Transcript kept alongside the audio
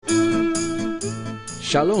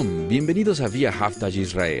Shalom, bienvenidos a Via Haftaj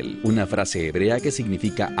Israel, una frase hebrea que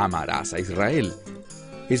significa amarás a Israel.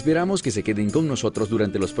 Esperamos que se queden con nosotros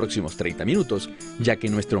durante los próximos 30 minutos, ya que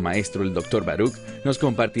nuestro maestro, el Dr. Baruch, nos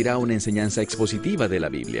compartirá una enseñanza expositiva de la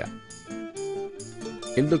Biblia.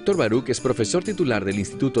 El Dr. Baruch es profesor titular del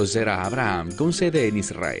Instituto Zera Abraham, con sede en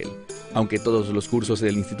Israel. Aunque todos los cursos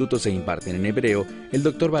del instituto se imparten en hebreo, el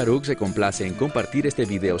Dr. Baruch se complace en compartir este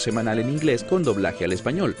video semanal en inglés con doblaje al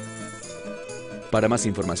español. Para más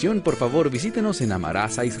información, por favor, visítenos en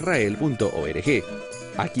amarazaisrael.org.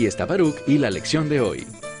 Aquí está Baruch y la lección de hoy.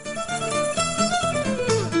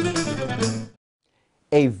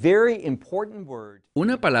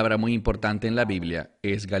 Una palabra muy importante en la Biblia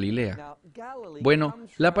es Galilea. Bueno,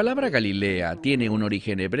 la palabra Galilea tiene un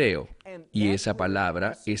origen hebreo, y esa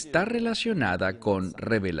palabra está relacionada con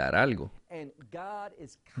revelar algo.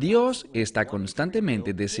 Dios está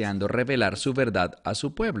constantemente deseando revelar su verdad a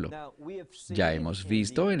su pueblo. Ya hemos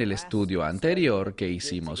visto en el estudio anterior que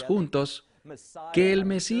hicimos juntos que el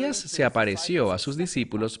Mesías se apareció a sus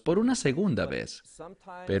discípulos por una segunda vez,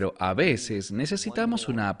 pero a veces necesitamos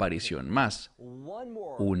una aparición más,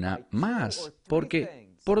 porque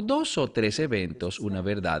por 2 o 3 eventos una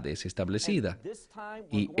verdad es establecida.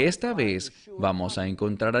 Y esta vez vamos a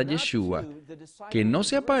encontrar a Yeshua, que no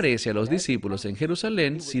se aparece a los discípulos en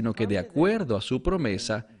Jerusalén, sino que de acuerdo a su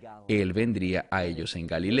promesa, Él vendría a ellos en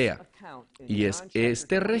Galilea. Y es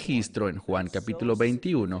este registro en Juan capítulo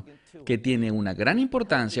 21 que tiene una gran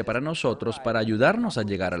importancia para nosotros para ayudarnos a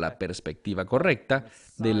llegar a la perspectiva correcta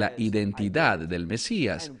de la identidad del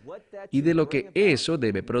Mesías y de lo que eso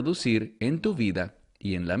debe producir en tu vida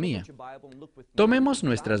y en la mía. Tomemos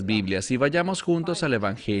nuestras Biblias y vayamos juntos al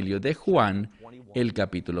Evangelio de Juan, el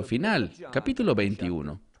capítulo final, capítulo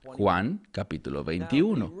 21. Juan, capítulo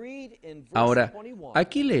 21. Ahora,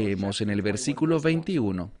 aquí leemos en el versículo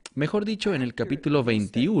 21, mejor dicho, en el capítulo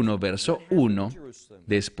 21, verso 1,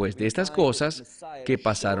 después de estas cosas que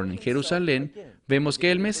pasaron en Jerusalén, vemos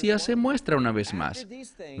que el Mesías se muestra una vez más.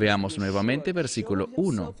 Veamos nuevamente versículo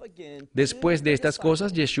 1. Después de estas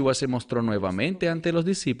cosas, Yeshua se mostró nuevamente ante los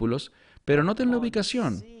discípulos, pero noten la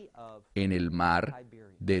ubicación, en el mar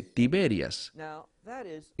de Tiberias.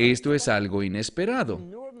 Esto es algo inesperado.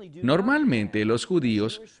 Normalmente los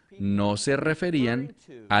judíos no se referían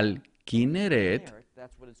al Kineret,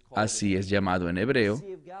 así es llamado en hebreo,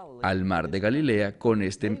 al mar de Galilea con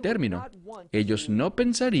este término. Ellos no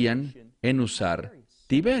pensarían en usar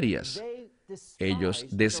Tiberias. Ellos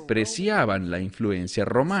despreciaban la influencia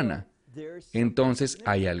romana. Entonces,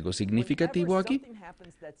 ¿hay algo significativo aquí?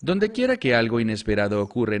 Donde quiera que algo inesperado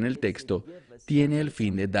ocurre en el texto, tiene el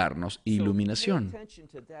fin de darnos iluminación.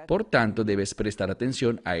 Por tanto, debes prestar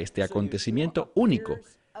atención a este acontecimiento único.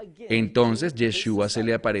 Entonces, Yeshua se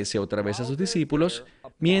le aparece otra vez a sus discípulos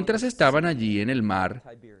mientras estaban allí en el mar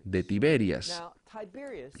de Tiberias.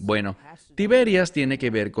 Bueno, Tiberias tiene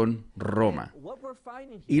que ver con Roma.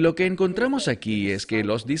 Y lo que encontramos aquí es que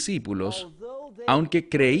los discípulos, aunque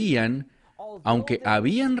creían, aunque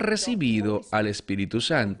habían recibido al Espíritu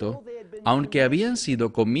Santo, aunque habían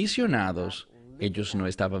sido comisionados, ellos no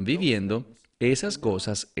estaban viviendo esas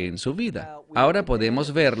cosas en su vida. Ahora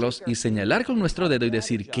podemos verlos y señalar con nuestro dedo y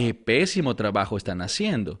decir, ¡qué pésimo trabajo están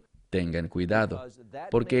haciendo! Tengan cuidado,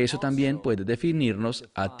 porque eso también puede definirnos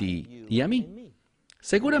a ti y a mí.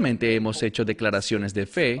 Seguramente hemos hecho declaraciones de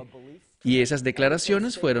fe, y esas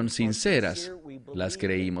declaraciones fueron sinceras. Las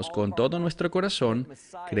creímos con todo nuestro corazón.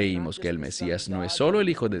 Creímos que el Mesías no es solo el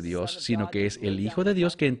Hijo de Dios, sino que es el Hijo de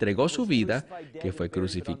Dios que entregó su vida, que fue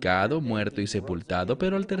crucificado, muerto y sepultado,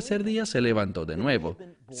 pero al tercer día se levantó de nuevo.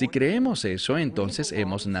 Si creemos eso, entonces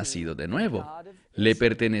hemos nacido de nuevo. Le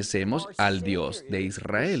pertenecemos al Dios de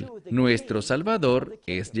Israel. Nuestro Salvador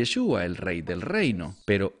es Yeshua, el Rey del Reino.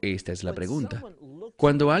 Pero esta es la pregunta.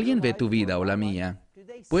 Cuando alguien ve tu vida o la mía,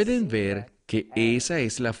 ¿pueden ver que esa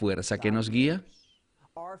es la fuerza que nos guía?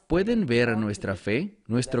 ¿Pueden ver nuestra fe,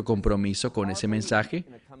 nuestro compromiso con ese mensaje,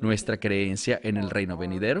 nuestra creencia en el reino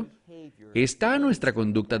venidero? ¿Está nuestra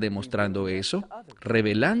conducta demostrando eso,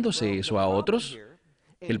 revelándose eso a otros?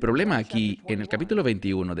 El problema aquí, en el capítulo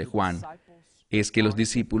 21 de Juan, es que los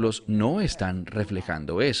discípulos no están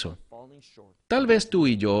reflejando eso. Tal vez tú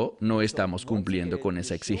y yo no estamos cumpliendo con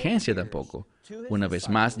esa exigencia tampoco. Una vez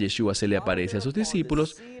más, Yeshua se le aparece a sus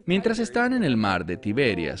discípulos mientras están en el mar de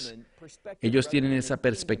Tiberias. Ellos tienen esa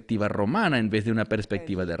perspectiva romana en vez de una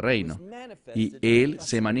perspectiva de reino. Y Él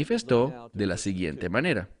se manifestó de la siguiente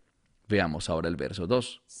manera. Veamos ahora el verso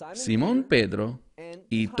 2. Simón Pedro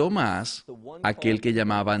y Tomás, aquel que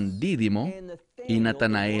llamaban Dídimo, y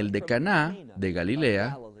Natanael de Caná, de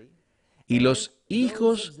Galilea, y los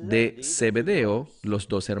hijos de Zebedeo, los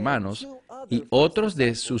 2 hermanos, y otros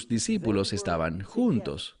de sus discípulos estaban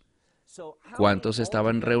juntos. ¿Cuántos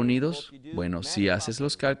estaban reunidos? Bueno, si haces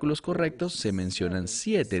los cálculos correctos, se mencionan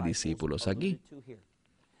 7 discípulos aquí.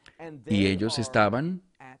 Y ellos estaban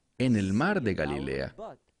en el mar de Galilea.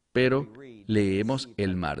 Pero leemos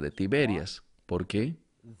el mar de Tiberias. ¿Por qué?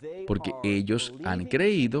 Porque ellos han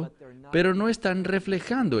creído, pero no están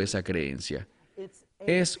reflejando esa creencia.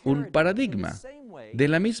 Es un paradigma. De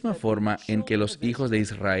la misma forma en que los hijos de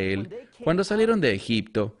Israel, cuando salieron de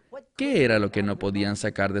Egipto, ¿qué era lo que no podían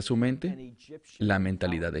sacar de su mente? La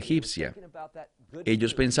mentalidad egipcia.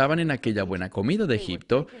 Ellos pensaban en aquella buena comida de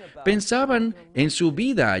Egipto, pensaban en su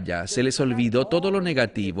vida allá, se les olvidó todo lo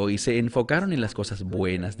negativo y se enfocaron en las cosas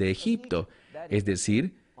buenas de Egipto, es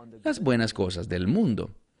decir, las buenas cosas del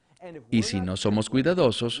mundo. Y si no somos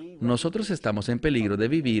cuidadosos, nosotros estamos en peligro de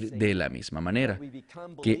vivir de la misma manera.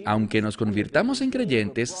 Que aunque nos convirtamos en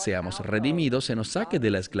creyentes, seamos redimidos, se nos saque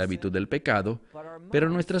de la esclavitud del pecado, pero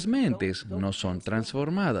nuestras mentes no son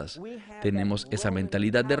transformadas. Tenemos esa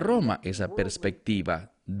mentalidad de Roma, esa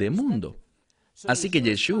perspectiva de mundo. Así que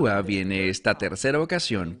Yeshua viene esta tercera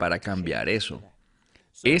ocasión para cambiar eso.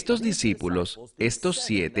 Estos discípulos, estos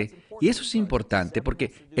 7, y eso es importante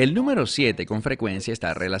porque el número 7 con frecuencia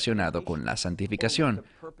está relacionado con la santificación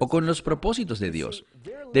o con los propósitos de Dios.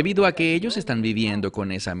 Debido a que ellos están viviendo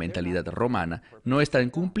con esa mentalidad romana, no están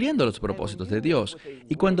cumpliendo los propósitos de Dios.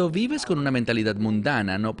 Y cuando vives con una mentalidad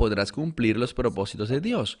mundana, no podrás cumplir los propósitos de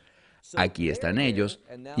Dios. Aquí están ellos,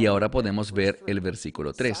 y ahora podemos ver el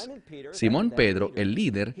versículo 3. Simón Pedro, el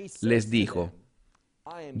líder, les dijo,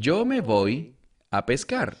 «Yo me voy a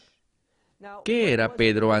pescar». ¿Qué era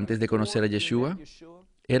Pedro antes de conocer a Yeshua?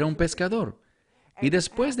 Era un pescador. Y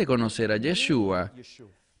después de conocer a Yeshua,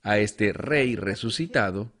 a este Rey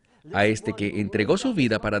resucitado, a este que entregó su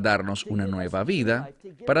vida para darnos una nueva vida,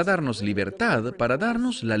 para darnos libertad, para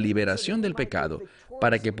darnos la liberación del pecado,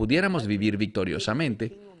 para que pudiéramos vivir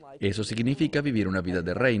victoriosamente, eso significa vivir una vida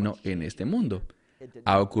de reino en este mundo.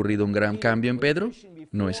 ¿Ha ocurrido un gran cambio en Pedro?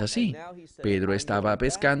 No es así. Pedro estaba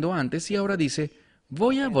pescando antes y ahora dice,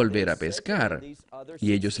 «Voy a volver a pescar».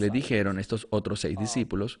 Y ellos le dijeron, estos otros 6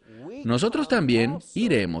 discípulos, «Nosotros también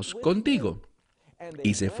iremos contigo».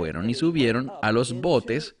 Y se fueron y subieron a los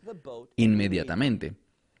botes inmediatamente.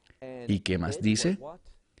 ¿Y qué más dice?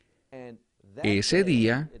 Ese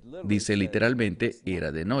día, dice literalmente,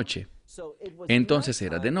 era de noche. Entonces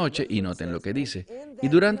era de noche y noten lo que dice. Y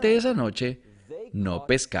durante esa noche no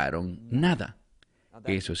pescaron nada.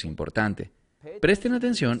 Eso es importante. Presten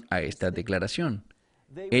atención a esta declaración.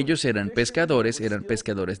 Ellos eran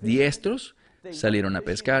pescadores diestros, salieron a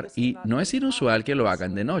pescar y no es inusual que lo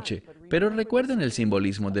hagan de noche, pero recuerden el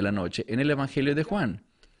simbolismo de la noche en el Evangelio de Juan.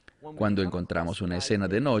 Cuando encontramos una escena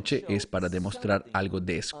de noche es para demostrar algo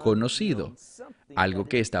desconocido, algo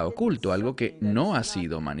que está oculto, algo que no ha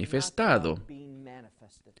sido manifestado.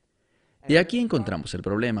 Y aquí encontramos el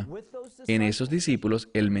problema. En esos discípulos,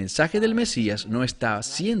 el mensaje del Mesías no está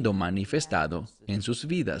siendo manifestado en sus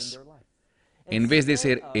vidas. En vez de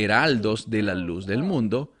ser heraldos de la luz del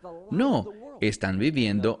mundo, no, están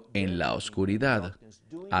viviendo en la oscuridad,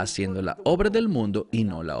 haciendo la obra del mundo y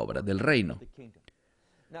no la obra del reino.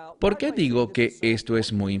 ¿Por qué digo que esto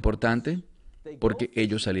es muy importante? Porque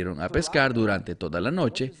ellos salieron a pescar durante toda la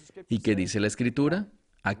noche. ¿Y qué dice la Escritura?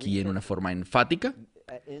 Aquí en una forma enfática.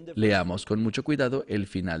 Leamos con mucho cuidado el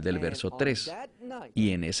final del verso 3.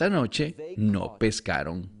 Y en esa noche no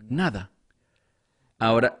pescaron nada.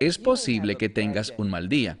 Ahora, es posible que tengas un mal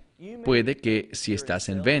día. Puede que si estás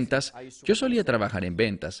en ventas, yo solía trabajar en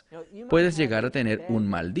ventas, puedes llegar a tener un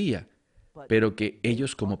mal día, pero que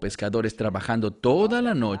ellos como pescadores trabajando toda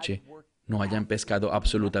la noche no hayan pescado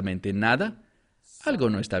absolutamente nada, algo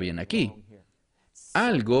no está bien aquí.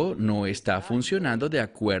 Algo no está funcionando de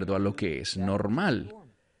acuerdo a lo que es normal.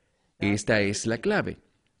 Esta es la clave.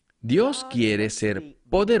 Dios quiere ser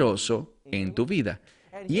poderoso en tu vida.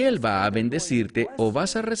 Y Él va a bendecirte o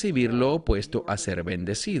vas a recibir lo opuesto a ser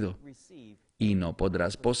bendecido. Y no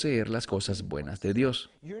podrás poseer las cosas buenas de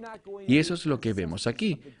Dios. Y eso es lo que vemos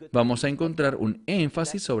aquí. Vamos a encontrar un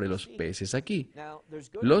énfasis sobre los peces aquí.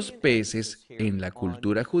 Los peces en la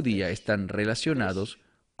cultura judía están relacionados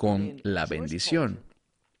con la bendición.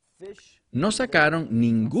 No sacaron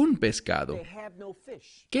ningún pescado.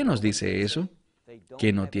 ¿Qué nos dice eso?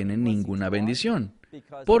 Que no tienen ninguna bendición,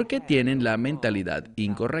 porque tienen la mentalidad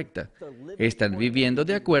incorrecta. Están viviendo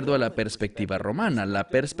de acuerdo a la perspectiva romana, la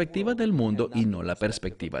perspectiva del mundo y no la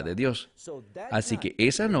perspectiva de Dios. Así que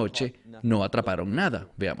esa noche no atraparon nada.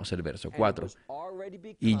 Veamos el verso 4.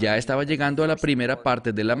 Y ya estaba llegando a la primera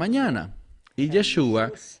parte de la mañana, y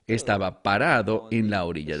Yeshua estaba parado en la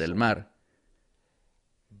orilla del mar.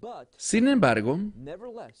 Sin embargo,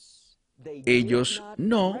 ellos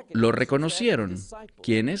no lo reconocieron.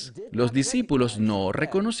 ¿Quiénes? Los discípulos no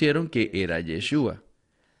reconocieron que era Yeshua.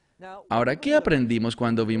 Ahora, ¿qué aprendimos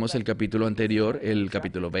cuando vimos el capítulo anterior, el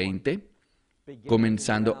capítulo 20?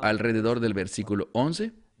 Comenzando alrededor del versículo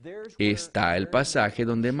 11, está el pasaje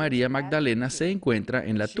donde María Magdalena se encuentra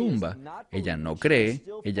en la tumba. Ella no cree,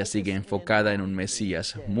 ella sigue enfocada en un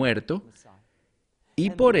Mesías muerto,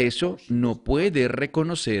 y por eso no puede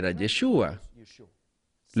reconocer a Yeshua.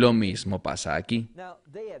 Lo mismo pasa aquí.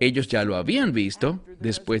 Ellos ya lo habían visto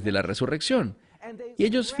después de la resurrección, y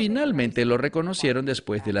ellos finalmente lo reconocieron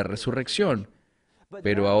después de la resurrección.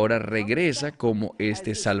 Pero ahora regresa como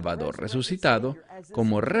este Salvador resucitado,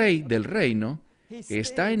 como Rey del reino,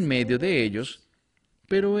 está en medio de ellos,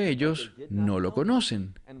 pero ellos no lo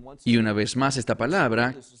conocen. Y una vez más, esta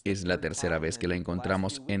palabra, es la tercera vez que la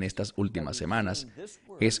encontramos en estas últimas semanas,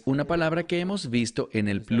 es una palabra que hemos visto en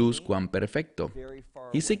el pluscuamperfecto,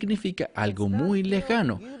 y significa algo muy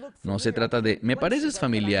lejano. No se trata de, me pareces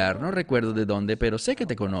familiar, no recuerdo de dónde, pero sé que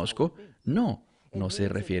te conozco. No, no se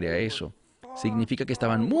refiere a eso. Significa que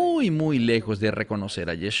estaban muy, muy lejos de reconocer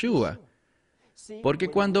a Yeshua. Porque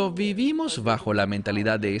cuando vivimos bajo la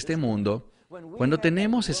mentalidad de este mundo, cuando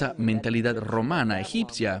tenemos esa mentalidad romana,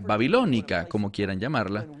 egipcia, babilónica, como quieran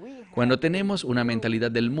llamarla, cuando tenemos una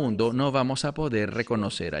mentalidad del mundo, no vamos a poder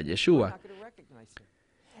reconocer a Yeshua.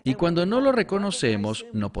 Y cuando no lo reconocemos,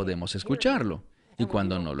 no podemos escucharlo. Y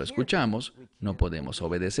cuando no lo escuchamos, no podemos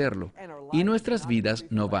obedecerlo. Y nuestras vidas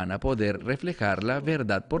no van a poder reflejar la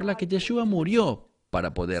verdad por la que Yeshua murió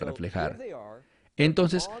para poder reflejar.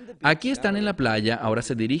 Entonces, aquí están en la playa, ahora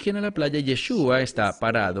se dirigen a la playa y Yeshua está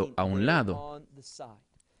parado a un lado.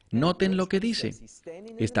 Noten lo que dice.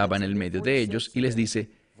 Estaba en el medio de ellos y les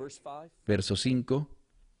dice, verso 5,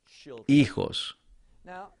 hijos.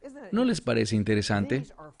 ¿No les parece interesante?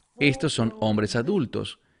 Estos son hombres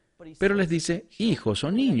adultos, pero les dice hijos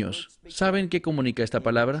o niños. ¿Saben qué comunica esta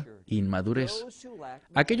palabra? Inmadurez.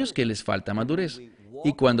 Aquellos que les falta madurez.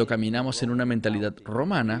 Y cuando caminamos en una mentalidad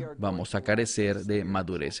romana, vamos a carecer de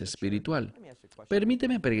madurez espiritual.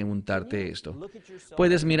 Permíteme preguntarte esto.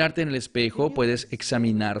 ¿Puedes mirarte en el espejo? ¿Puedes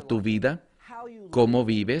examinar tu vida? ¿Cómo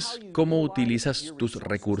vives? ¿Cómo utilizas tus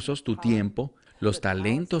recursos, tu tiempo, los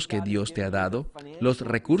talentos que Dios te ha dado, los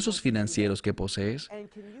recursos financieros que posees?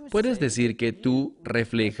 ¿Puedes decir que tú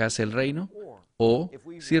reflejas el reino? O,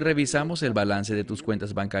 si revisamos el balance de tus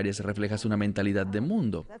cuentas bancarias, reflejas una mentalidad de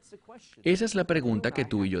mundo. Esa es la pregunta que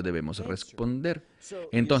tú y yo debemos responder.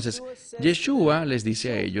 Entonces, Yeshua les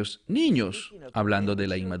dice a ellos, niños, hablando de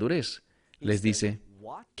la inmadurez, les dice,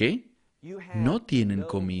 ¿qué? ¿No tienen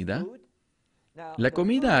comida? La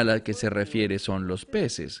comida a la que se refiere son los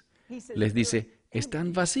peces. Les dice,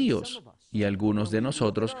 están vacíos. Y algunos de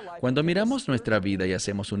nosotros, cuando miramos nuestra vida y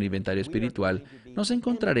hacemos un inventario espiritual, nos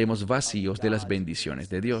encontraremos vacíos de las bendiciones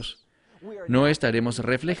de Dios. No estaremos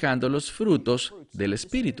reflejando los frutos del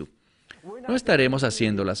Espíritu. No estaremos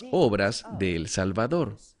haciendo las obras del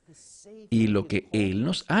Salvador y lo que Él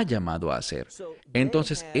nos ha llamado a hacer.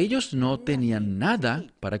 Entonces, ellos no tenían nada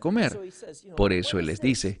para comer. Por eso Él les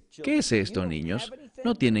dice, ¿qué es esto, niños?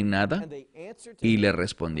 ¿No tienen nada? Y le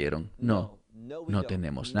respondieron, no, no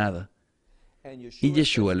tenemos nada. Y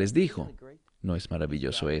Yeshua les dijo, ¿no es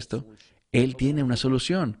maravilloso esto? Él tiene una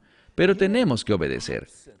solución, pero tenemos que obedecer.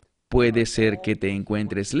 Puede ser que te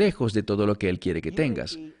encuentres lejos de todo lo que Él quiere que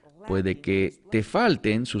tengas. Puede que te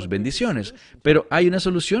falten sus bendiciones, pero hay una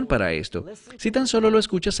solución para esto. Si tan solo lo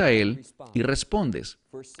escuchas a Él y respondes.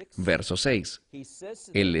 Verso 6.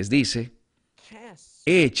 Él les dice,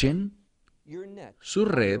 echen su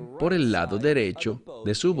red por el lado derecho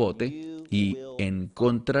de su bote y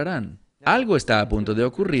encontrarán. Algo está a punto de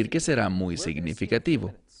ocurrir que será muy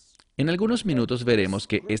significativo. En algunos minutos veremos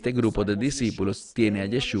que este grupo de discípulos tiene a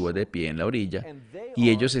Yeshua de pie en la orilla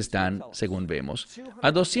y ellos están, según vemos,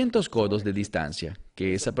 a 200 codos de distancia,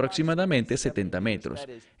 que es aproximadamente 70 metros.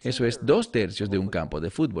 Eso es 2/3 de un campo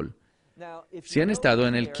de fútbol. Si han estado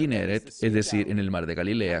en el Kinneret, es decir, en el mar de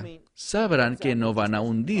Galilea, sabrán que no van a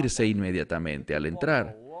hundirse inmediatamente al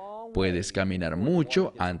entrar. Puedes caminar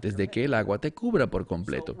mucho antes de que el agua te cubra por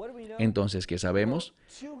completo. Entonces, ¿qué sabemos?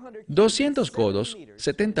 200 codos,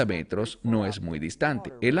 70 metros, no es muy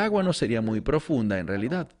distante. El agua no sería muy profunda en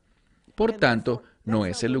realidad. Por tanto, no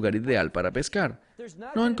es el lugar ideal para pescar.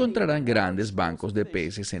 No encontrarán grandes bancos de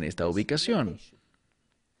peces en esta ubicación.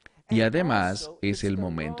 Y además, es el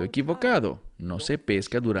momento equivocado. No se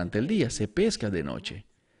pesca durante el día, se pesca de noche.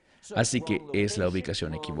 Así que es la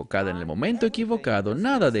ubicación equivocada en el momento equivocado.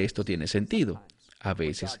 Nada de esto tiene sentido. A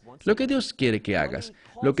veces, lo que Dios quiere que hagas,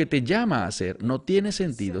 lo que te llama a hacer, no tiene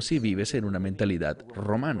sentido si vives en una mentalidad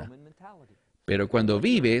romana. Pero cuando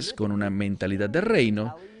vives con una mentalidad de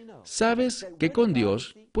reino, sabes que con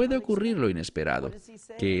Dios puede ocurrir lo inesperado.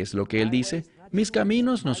 ¿Qué es lo que Él dice? Mis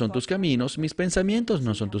caminos no son tus caminos, mis pensamientos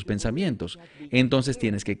no son tus pensamientos. Entonces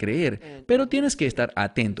tienes que creer, pero tienes que estar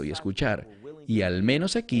atento y escuchar. Y al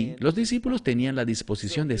menos aquí, los discípulos tenían la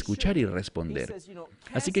disposición de escuchar y responder.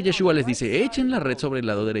 Así que Yeshua les dice, echen la red sobre el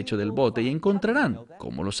lado derecho del bote y encontrarán.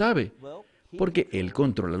 ¿Cómo lo sabe? Porque Él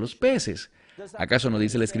controla los peces. ¿Acaso no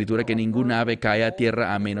dice la Escritura que ningún ave cae a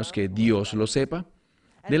tierra a menos que Dios lo sepa?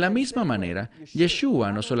 De la misma manera,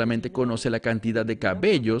 Yeshua no solamente conoce la cantidad de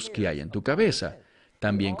cabellos que hay en tu cabeza,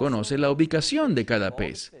 también conoce la ubicación de cada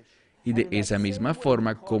pez. Y de esa misma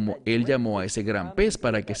forma como Él llamó a ese gran pez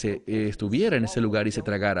para que estuviera en ese lugar y se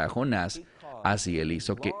tragara a Jonás, así Él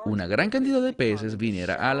hizo que una gran cantidad de peces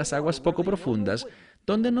viniera a las aguas poco profundas,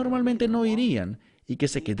 donde normalmente no irían, y que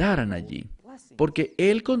se quedaran allí. Porque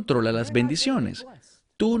Él controla las bendiciones.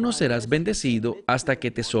 Tú no serás bendecido hasta que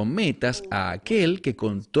te sometas a aquel que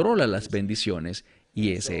controla las bendiciones,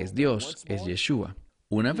 y ese es Dios, es Yeshua.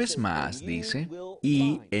 Una vez más dice,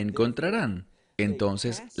 y encontrarán.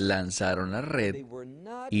 Entonces lanzaron la red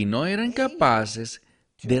y no eran capaces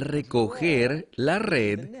de recoger la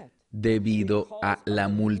red debido a la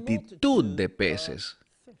multitud de peces.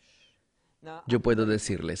 Yo puedo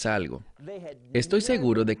decirles algo. Estoy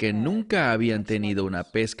seguro de que nunca habían tenido una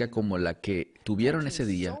pesca como la que tuvieron ese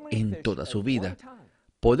día en toda su vida.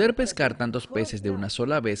 Poder pescar tantos peces de una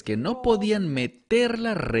sola vez que no podían meter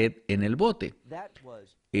la red en el bote.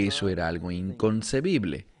 Eso era algo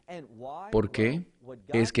inconcebible. ¿Por qué?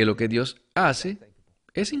 Es que lo que Dios hace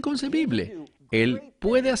es inconcebible. Él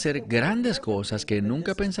puede hacer grandes cosas que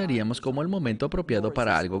nunca pensaríamos como el momento apropiado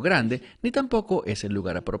para algo grande, ni tampoco es el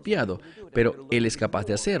lugar apropiado, pero Él es capaz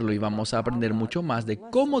de hacerlo y vamos a aprender mucho más de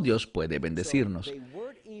cómo Dios puede bendecirnos.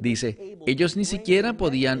 Dice, ellos ni siquiera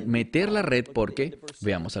podían meter la red porque,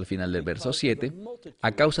 veamos al final del verso 7,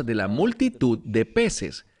 a causa de la multitud de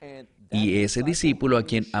peces. Y ese discípulo a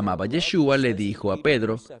quien amaba Yeshua le dijo a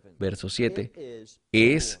Pedro, verso 7,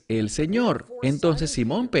 es el Señor. Entonces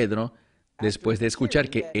Simón Pedro, después de escuchar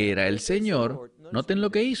que era el Señor, noten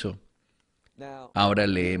lo que hizo. Ahora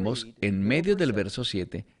leemos en medio del verso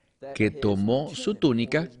 7 que tomó su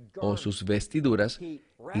túnica o sus vestiduras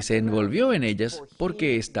y se envolvió en ellas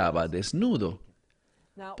porque estaba desnudo.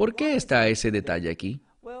 ¿Por qué está ese detalle aquí?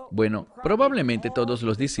 Bueno, probablemente todos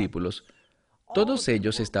los discípulos, todos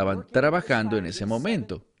ellos estaban trabajando en ese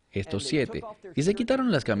momento, estos 7, y se quitaron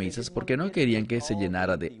las camisas porque no querían que se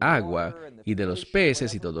llenara de agua y de los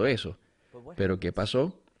peces y todo eso. ¿Pero qué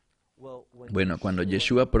pasó? Bueno, cuando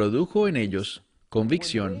Yeshua produjo en ellos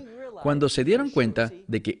convicción, cuando se dieron cuenta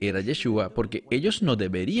de que era Yeshua, porque ellos no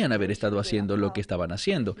deberían haber estado haciendo lo que estaban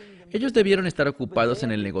haciendo. Ellos debieron estar ocupados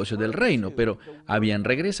en el negocio del reino, pero habían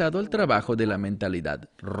regresado al trabajo de la mentalidad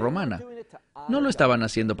romana. No lo estaban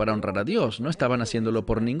haciendo para honrar a Dios, no estaban haciéndolo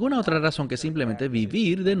por ninguna otra razón que simplemente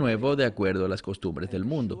vivir de nuevo de acuerdo a las costumbres del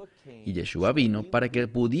mundo. Y Yeshua vino para que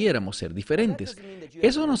pudiéramos ser diferentes.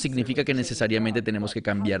 Eso no significa que necesariamente tenemos que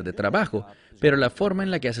cambiar de trabajo, pero la forma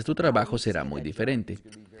en la que haces tu trabajo será muy diferente.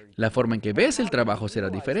 La forma en que ves el trabajo será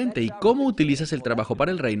diferente y cómo utilizas el trabajo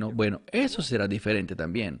para el reino, bueno, eso será diferente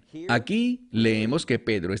también. Aquí leemos que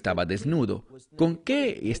Pedro estaba desnudo. ¿Con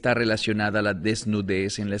qué está relacionada la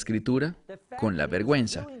desnudez en la Escritura? Con la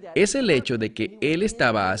vergüenza. Es el hecho de que él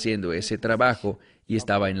estaba haciendo ese trabajo y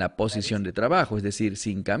estaba en la posición de trabajo, es decir,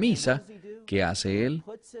 sin camisa. ¿Qué hace él?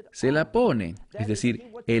 Se la pone, es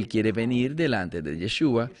decir, él quiere venir delante de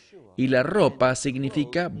Yeshua y la ropa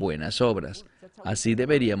significa buenas obras. Así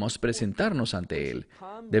deberíamos presentarnos ante Él.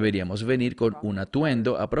 Deberíamos venir con un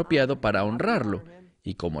atuendo apropiado para honrarlo.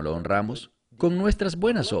 ¿Y cómo lo honramos? Con nuestras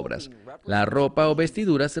buenas obras. La ropa o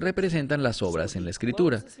vestiduras representan las obras en la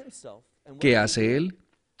Escritura. ¿Qué hace Él?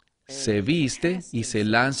 Se viste y se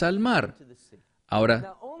lanza al mar.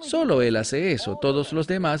 Ahora, solo Él hace eso. Todos los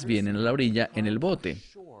demás vienen a la orilla en el bote.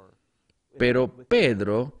 Pero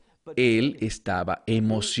Pedro, él estaba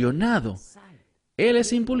emocionado. Él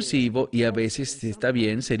es impulsivo y a veces está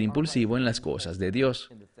bien ser impulsivo en las cosas de Dios.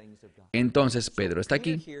 Entonces Pedro está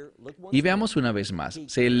aquí. Y veamos una vez más.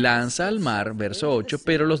 Se lanza al mar, verso 8,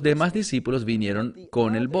 pero los demás discípulos vinieron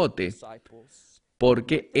con el bote,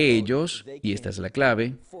 porque ellos, y esta es la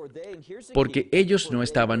clave, porque ellos no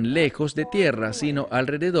estaban lejos de tierra, sino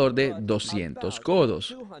alrededor de 200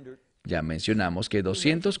 codos. Ya mencionamos que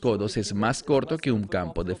 200 codos es más corto que un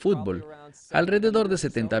campo de fútbol, alrededor de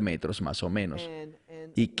 70 metros más o menos.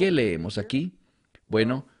 ¿Y qué leemos aquí?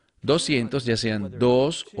 Bueno, 200, ya sean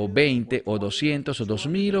 2 o 20 o 200 o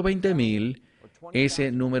 2000 o 20.000,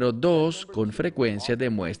 ese número 2 con frecuencia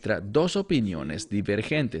demuestra dos opiniones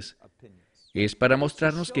divergentes. Es para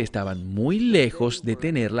mostrarnos que estaban muy lejos de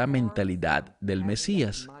tener la mentalidad del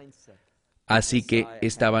Mesías. Así que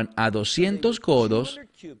estaban a 200 codos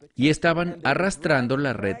y estaban arrastrando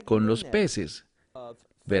la red con los peces.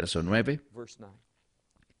 Verso 9.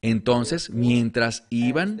 Entonces, mientras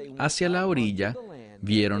iban hacia la orilla,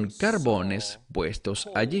 vieron carbones puestos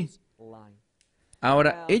allí.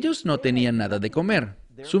 Ahora, ellos no tenían nada de comer.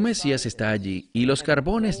 Su Mesías está allí y los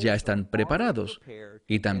carbones ya están preparados.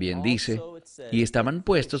 Y también dice, y estaban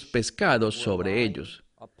puestos pescados sobre ellos,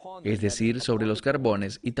 es decir, sobre los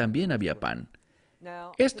carbones, y también había pan.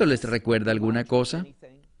 ¿Esto les recuerda alguna cosa?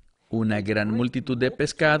 ¿Una gran multitud de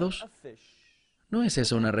pescados? ¿No es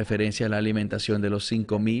eso una referencia a la alimentación de los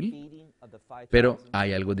 5.000? Pero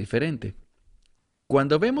hay algo diferente.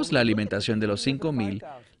 Cuando vemos la alimentación de los 5.000,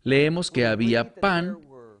 leemos que había pan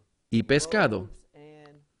y pescado.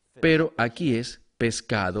 Pero aquí es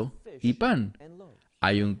pescado y pan.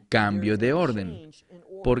 Hay un cambio de orden.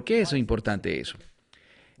 ¿Por qué es importante eso?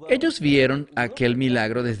 Ellos vieron aquel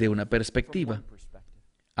milagro desde una perspectiva.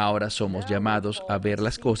 Ahora somos llamados a ver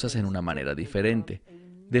las cosas en una manera diferente,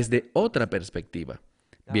 desde otra perspectiva.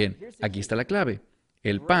 Bien, aquí está la clave.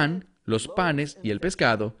 El pan, los panes y el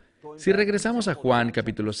pescado. Si regresamos a Juan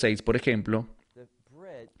capítulo 6, por ejemplo,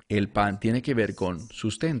 el pan tiene que ver con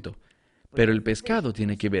sustento, pero el pescado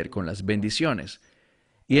tiene que ver con las bendiciones.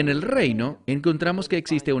 Y en el reino encontramos que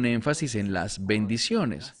existe un énfasis en las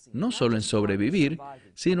bendiciones, no solo en sobrevivir,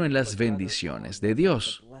 sino en las bendiciones de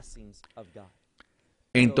Dios.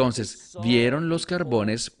 Entonces vieron los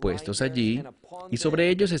carbones puestos allí, y sobre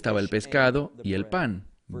ellos estaba el pescado y el pan.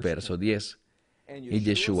 Verso 10. Y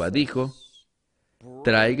Yeshua dijo,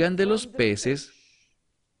 traigan de los peces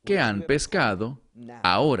que han pescado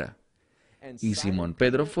ahora. Y Simón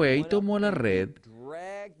Pedro fue y tomó la red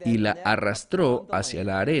y la arrastró hacia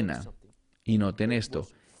la arena. Y noten esto,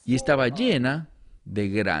 y estaba llena de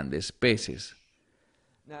grandes peces.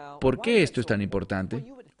 ¿Por qué esto es tan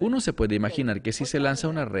importante? Uno se puede imaginar que si se lanza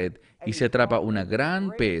una red y se atrapa una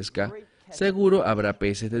gran pesca, seguro habrá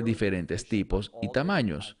peces de diferentes tipos y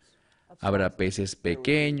tamaños. Habrá peces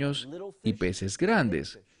pequeños y peces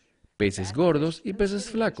grandes, peces gordos y peces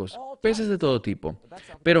flacos, peces de todo tipo.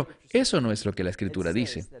 Pero eso no es lo que la Escritura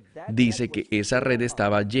dice. Dice que esa red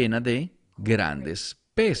estaba llena de grandes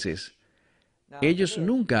peces. Ellos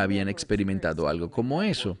nunca habían experimentado algo como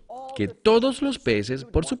eso. Que todos los peces,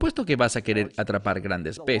 por supuesto que vas a querer atrapar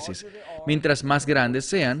grandes peces. Mientras más grandes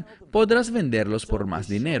sean, podrás venderlos por más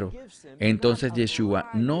dinero. Entonces Yeshua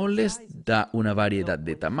no les da una variedad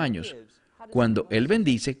de tamaños. Cuando Él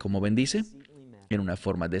bendice, ¿cómo bendice? En una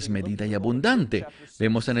forma desmedida y abundante.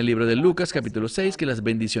 Vemos en el libro de Lucas, capítulo 6, que las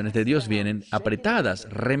bendiciones de Dios vienen apretadas,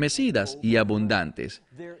 remecidas y abundantes.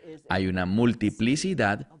 Hay una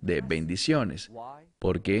multiplicidad de bendiciones.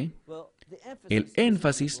 ¿Por qué? El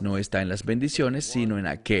énfasis no está en las bendiciones, sino en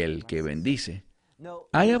aquel que bendice.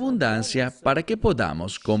 Hay abundancia para que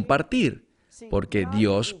podamos compartir, porque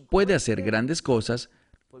Dios puede hacer grandes cosas,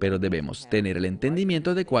 pero debemos tener el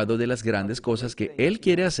entendimiento adecuado de las grandes cosas que Él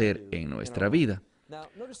quiere hacer en nuestra vida.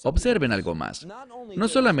 Observen algo más. No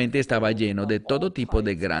solamente estaba lleno de todo tipo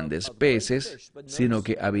de grandes peces, sino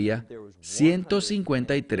que había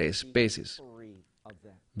 153 peces.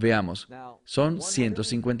 Veamos, son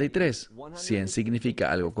 153. 100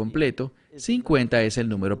 significa algo completo, 50 es el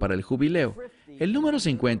número para el jubileo. El número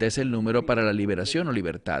 50 es el número para la liberación o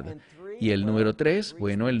libertad. Y el número 3,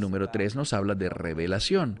 bueno, el número 3 nos habla de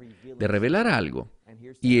revelación, de revelar algo.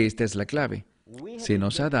 Y esta es la clave. Se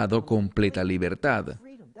nos ha dado completa libertad.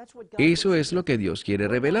 Eso es lo que Dios quiere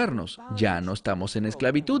revelarnos. Ya no estamos en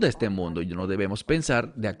esclavitud a este mundo y no debemos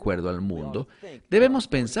pensar de acuerdo al mundo. Debemos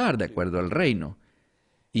pensar de acuerdo al reino.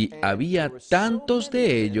 Y había tantos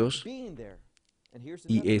de ellos,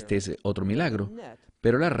 y este es otro milagro,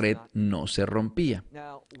 pero la red no se rompía.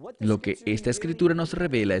 Lo que esta escritura nos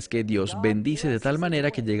revela es que Dios bendice de tal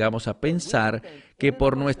manera que llegamos a pensar que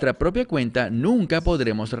por nuestra propia cuenta nunca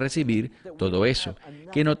podremos recibir todo eso,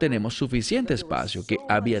 que no tenemos suficiente espacio, que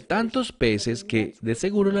había tantos peces que de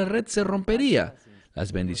seguro la red se rompería.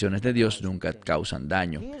 Las bendiciones de Dios nunca causan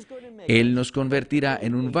daño. Él nos convertirá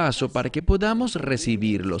en un vaso para que podamos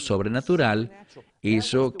recibir lo sobrenatural,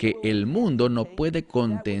 eso que el mundo no puede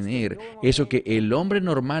contener, eso que el hombre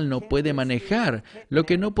normal no puede manejar, lo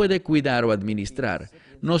que no puede cuidar o administrar.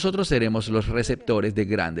 Nosotros seremos los receptores de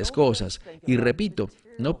grandes cosas. Y repito,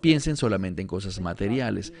 no piensen solamente en cosas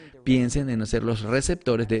materiales, piensen en ser los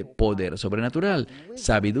receptores de poder sobrenatural,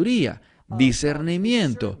 sabiduría,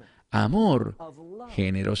 discernimiento, amor,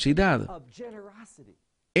 generosidad.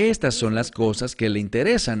 Estas son las cosas que le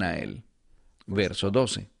interesan a él. Verso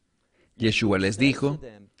 12. Yeshua les dijo,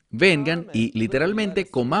 vengan y literalmente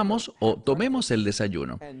comamos o tomemos el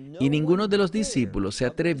desayuno. Y ninguno de los discípulos se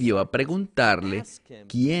atrevió a preguntarle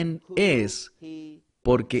quién es,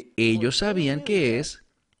 porque ellos sabían que es,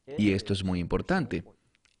 y esto es muy importante.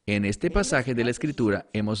 En este pasaje de la Escritura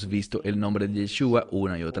hemos visto el nombre de Yeshua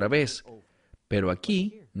una y otra vez, pero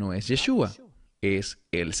aquí no es Yeshua, es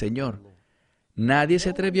el Señor. Nadie se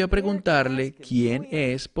atrevió a preguntarle quién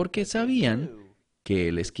es porque sabían que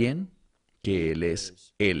Él es quién, que Él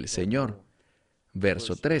es el Señor.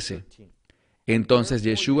 Verso 13. Entonces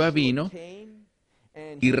Yeshua vino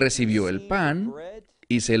y recibió el pan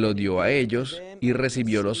y se lo dio a ellos y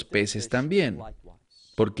recibió los peces también.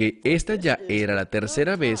 Porque esta ya era la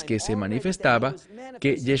tercera vez que se manifestaba,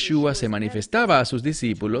 que Yeshua se manifestaba a sus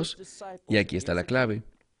discípulos, y aquí está la clave,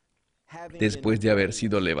 después de haber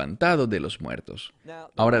sido levantado de los muertos.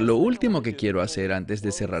 Ahora, lo último que quiero hacer antes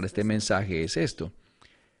de cerrar este mensaje es esto.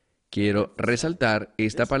 Quiero resaltar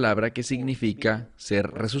esta palabra que significa ser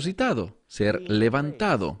resucitado, ser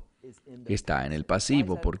levantado. Está en el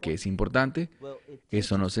pasivo. ¿Por qué es importante?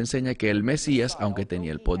 Eso nos enseña que el Mesías, aunque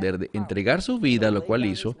tenía el poder de entregar su vida, lo cual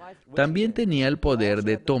hizo, también tenía el poder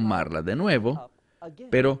de tomarla de nuevo,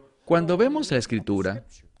 pero cuando vemos la Escritura,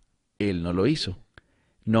 Él no lo hizo.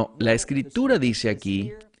 No, la Escritura dice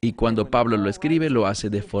aquí, y cuando Pablo lo escribe lo hace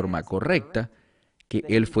de forma correcta, que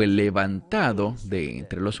Él fue levantado de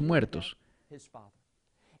entre los muertos.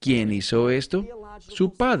 ¿Quién hizo esto?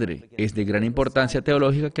 Su Padre. Es de gran importancia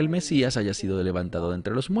teológica que el Mesías haya sido levantado de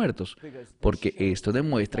entre los muertos, porque esto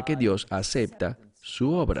demuestra que Dios acepta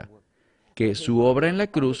su obra, que su obra en la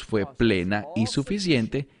cruz fue plena y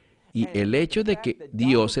suficiente, y el hecho de que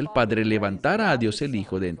Dios el Padre levantara a Dios el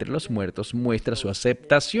Hijo de entre los muertos muestra su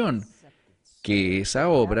aceptación, que esa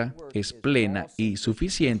obra es plena y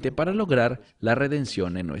suficiente para lograr la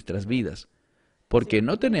redención en nuestras vidas. Porque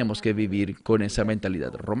no tenemos que vivir con esa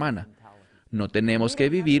mentalidad romana. No tenemos que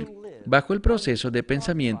vivir bajo el proceso de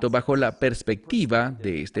pensamiento, bajo la perspectiva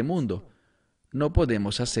de este mundo. No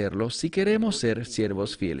podemos hacerlo si queremos ser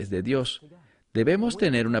siervos fieles de Dios. Debemos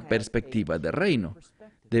tener una perspectiva de reino.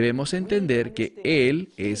 Debemos entender que Él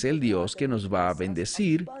es el Dios que nos va a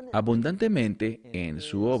bendecir abundantemente en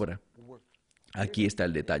su obra. Aquí está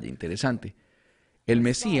el detalle interesante. El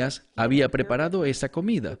Mesías había preparado esa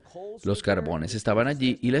comida. Los carbones estaban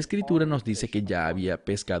allí y la Escritura nos dice que ya había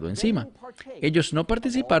pescado encima. Ellos no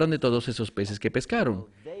participaron de todos esos peces que pescaron.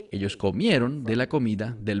 Ellos comieron de la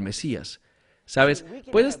comida del Mesías. ¿Sabes?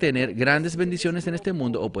 Puedes tener grandes bendiciones en este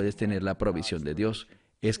mundo o puedes tener la provisión de Dios.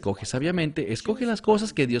 Escoge sabiamente, escoge las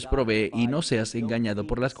cosas que Dios provee y no seas engañado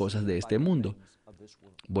por las cosas de este mundo.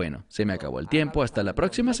 Bueno, se me acabó el tiempo. Hasta la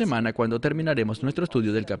próxima semana cuando terminaremos nuestro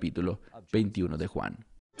estudio del capítulo 21 de Juan.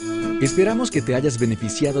 Esperamos que te hayas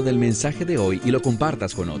beneficiado del mensaje de hoy y lo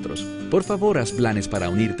compartas con otros. Por favor, haz planes para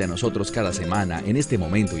unirte a nosotros cada semana en este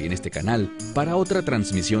momento y en este canal para otra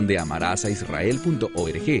transmisión de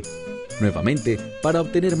amarasaisrael.org. Nuevamente, para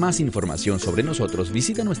obtener más información sobre nosotros,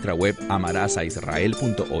 visita nuestra web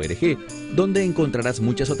amarasaisrael.org, donde encontrarás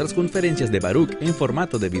muchas otras conferencias de Baruch en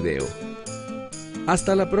formato de video.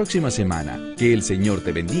 Hasta la próxima semana. Que el Señor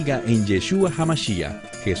te bendiga en Yeshua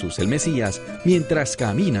HaMashiach, Jesús el Mesías, mientras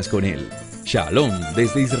caminas con Él. Shalom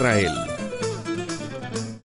desde Israel.